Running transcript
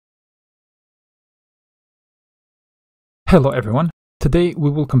Hello everyone. Today we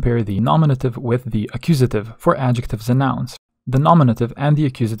will compare the nominative with the accusative for adjectives and nouns. The nominative and the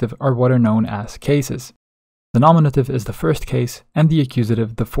accusative are what are known as cases. The nominative is the first case and the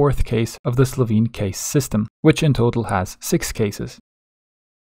accusative the fourth case of the Slovene case system, which in total has 6 cases.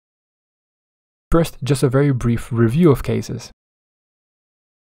 First, just a very brief review of cases.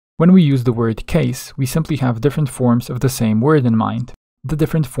 When we use the word case, we simply have different forms of the same word in mind. The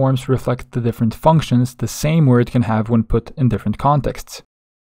different forms reflect the different functions the same word can have when put in different contexts.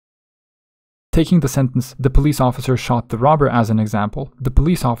 Taking the sentence, "The police officer shot the robber" as an example, the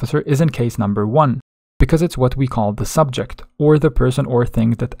police officer is in case number 1, because it's what we call the subject, or the person or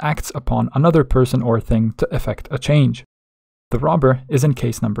thing that acts upon another person or thing to effect a change. The robber is in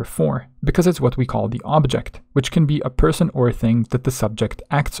case number 4, because it's what we call the object, which can be a person or thing that the subject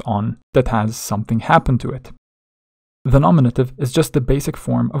acts on that has something happen to it. The nominative is just the basic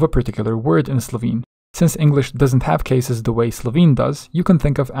form of a particular word in Slovene. Since English doesn't have cases the way Slovene does, you can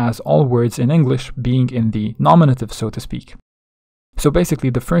think of as all words in English being in the nominative, so to speak. So basically,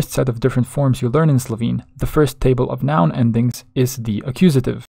 the first set of different forms you learn in Slovene, the first table of noun endings, is the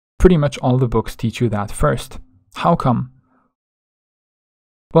accusative. Pretty much all the books teach you that first. How come?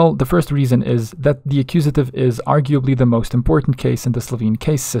 Well, the first reason is that the accusative is arguably the most important case in the Slovene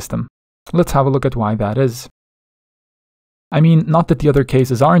case system. Let's have a look at why that is. I mean, not that the other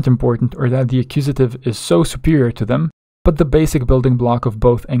cases aren't important or that the accusative is so superior to them, but the basic building block of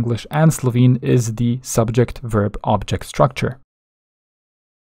both English and Slovene is the subject-verb-object structure.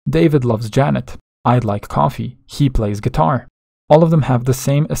 David loves Janet. I'd like coffee. He plays guitar. All of them have the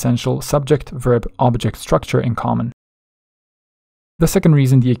same essential subject-verb-object structure in common. The second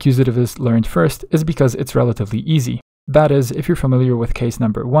reason the accusative is learned first is because it's relatively easy. That is, if you're familiar with case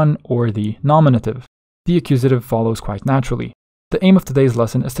number 1 or the nominative. The accusative follows quite naturally. The aim of today's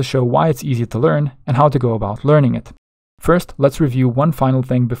lesson is to show why it's easy to learn and how to go about learning it. First, let's review one final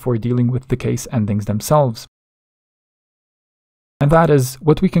thing before dealing with the case endings themselves. And that is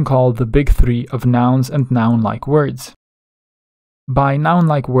what we can call the big 3 of nouns and noun-like words. By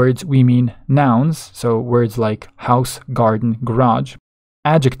noun-like words, we mean nouns, so words like house, garden, garage,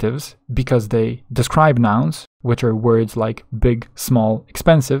 adjectives, because they describe nouns, which are words like big, small,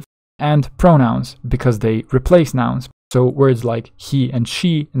 expensive, and pronouns, because they replace nouns, so words like he and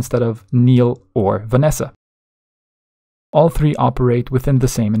she instead of Neil or Vanessa. All 3 operate within the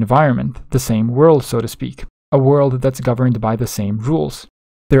same environment, the same world, so to speak, a world that's governed by the same rules.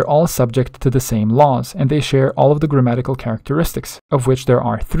 They're all subject to the same laws, and they share all of the grammatical characteristics, of which there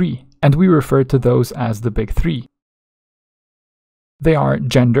are 3, and we refer to those as the big 3. They are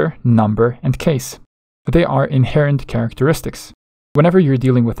gender, number, and case. They are inherent characteristics. Whenever you're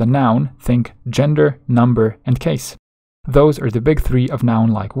dealing with a noun, think gender, number, and case. Those are the big 3 of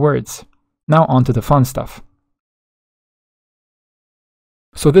noun-like words. Now on to the fun stuff.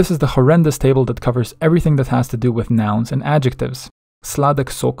 So this is the horrendous table that covers everything that has to do with nouns and adjectives.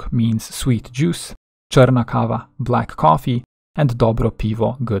 Sladek sok means sweet juice, črna kava, black coffee, and dobro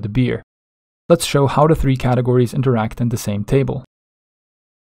pivo, good beer. Let's show how the 3 categories interact in the same table.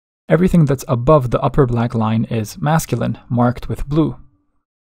 Everything that's above the upper black line is masculine, marked with blue.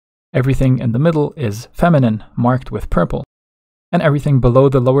 Everything in the middle is feminine, marked with purple. And everything below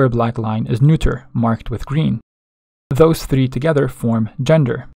the lower black line is neuter, marked with green. Those 3 together form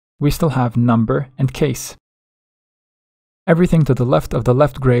gender. We still have number and case. Everything to the left of the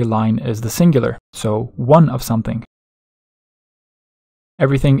left gray line is the singular, so one of something.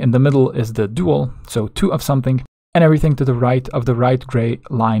 Everything in the middle is the dual, so 2 of something. And everything to the right of the right gray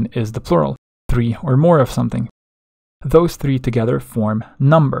line is the plural, 3 or more of something. Those 3 together form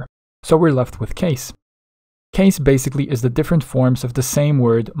number, so we're left with case. Case basically is the different forms of the same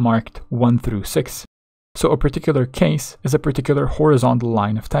word marked 1 through 6. So a particular case is a particular horizontal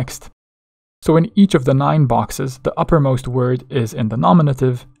line of text. So in each of the 9 boxes, the uppermost word is in the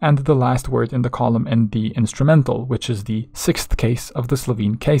nominative and the last word in the column in the instrumental, which is the 6th case of the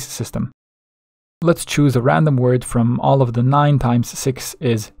Slovene case system. Let's choose a random word from all of the 9 times 6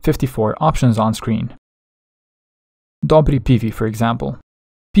 is 54 options on screen. Dobri pivi, for example.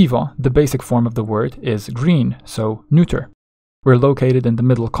 Pivo, the basic form of the word, is green, so neuter. We're located in the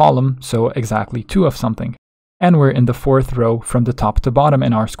middle column, so exactly 2 of something. And we're in the 4th row from the top to bottom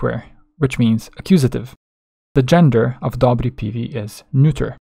in our square, which means accusative. The gender of dobri pivi is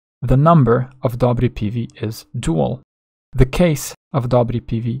neuter. The number of dobri pivi is dual. The case of dobri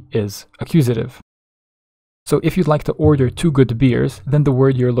pivi is accusative. So if you'd like to order 2 good beers, then the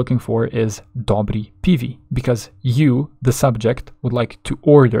word you're looking for is dobri pivi, because you, the subject, would like to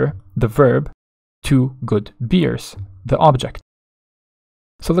order, the verb, 2 good beers, the object.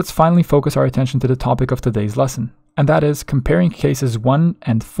 So let's finally focus our attention to the topic of today's lesson, and that is comparing cases 1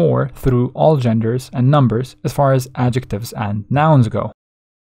 and 4 through all genders and numbers as far as adjectives and nouns go.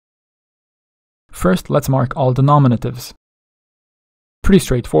 First, let's mark all the nominatives. Pretty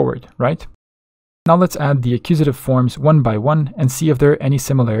straightforward, right? Now let's add the accusative forms one by one and see if there are any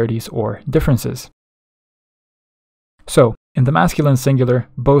similarities or differences. So, in the masculine singular,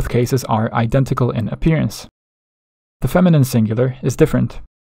 both cases are identical in appearance. The feminine singular is different.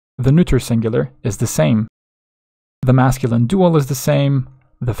 The neuter singular is the same. The masculine dual is the same,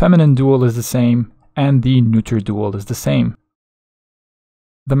 the feminine dual is the same, and the neuter dual is the same.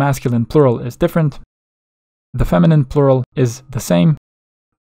 The masculine plural is different, the feminine plural is the same,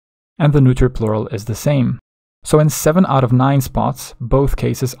 and the neuter plural is the same. So in 7 out of 9 spots, both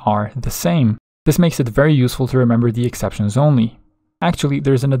cases are the same. This makes it very useful to remember the exceptions only. Actually,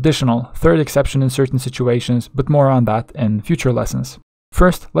 there's an additional third exception in certain situations, but more on that in future lessons.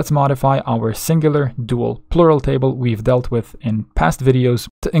 First, let's modify our singular, dual, plural table we've dealt with in past videos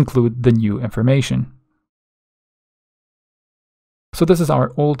to include the new information. So this is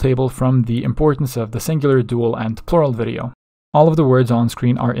our old table from the importance of the singular, dual, and plural video. All of the words on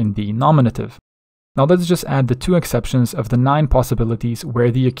screen are in the nominative. Now let's just add the 2 exceptions of the 9 possibilities where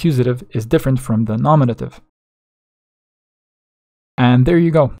the accusative is different from the nominative. And there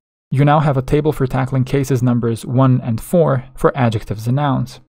you go. You now have a table for tackling cases numbers 1 and 4 for adjectives and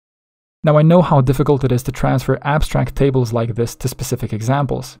nouns. Now I know how difficult it is to transfer abstract tables like this to specific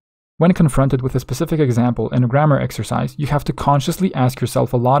examples. When confronted with a specific example in a grammar exercise, you have to consciously ask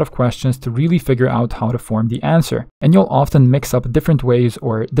yourself a lot of questions to really figure out how to form the answer, and you'll often mix up different ways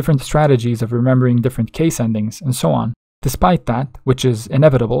or different strategies of remembering different case endings and so on. Despite that, which is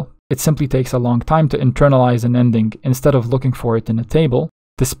inevitable, it simply takes a long time to internalize an ending instead of looking for it in a table.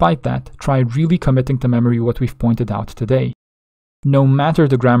 Despite that, try really committing to memory what we've pointed out today. No matter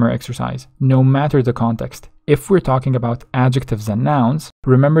the grammar exercise, no matter the context, if we're talking about adjectives and nouns,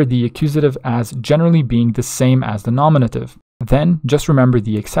 remember the accusative as generally being the same as the nominative. Then just remember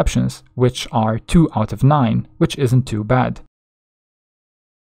the exceptions, which are 2 out of 9, which isn't too bad.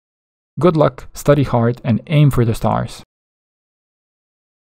 Good luck, study hard, and aim for the stars.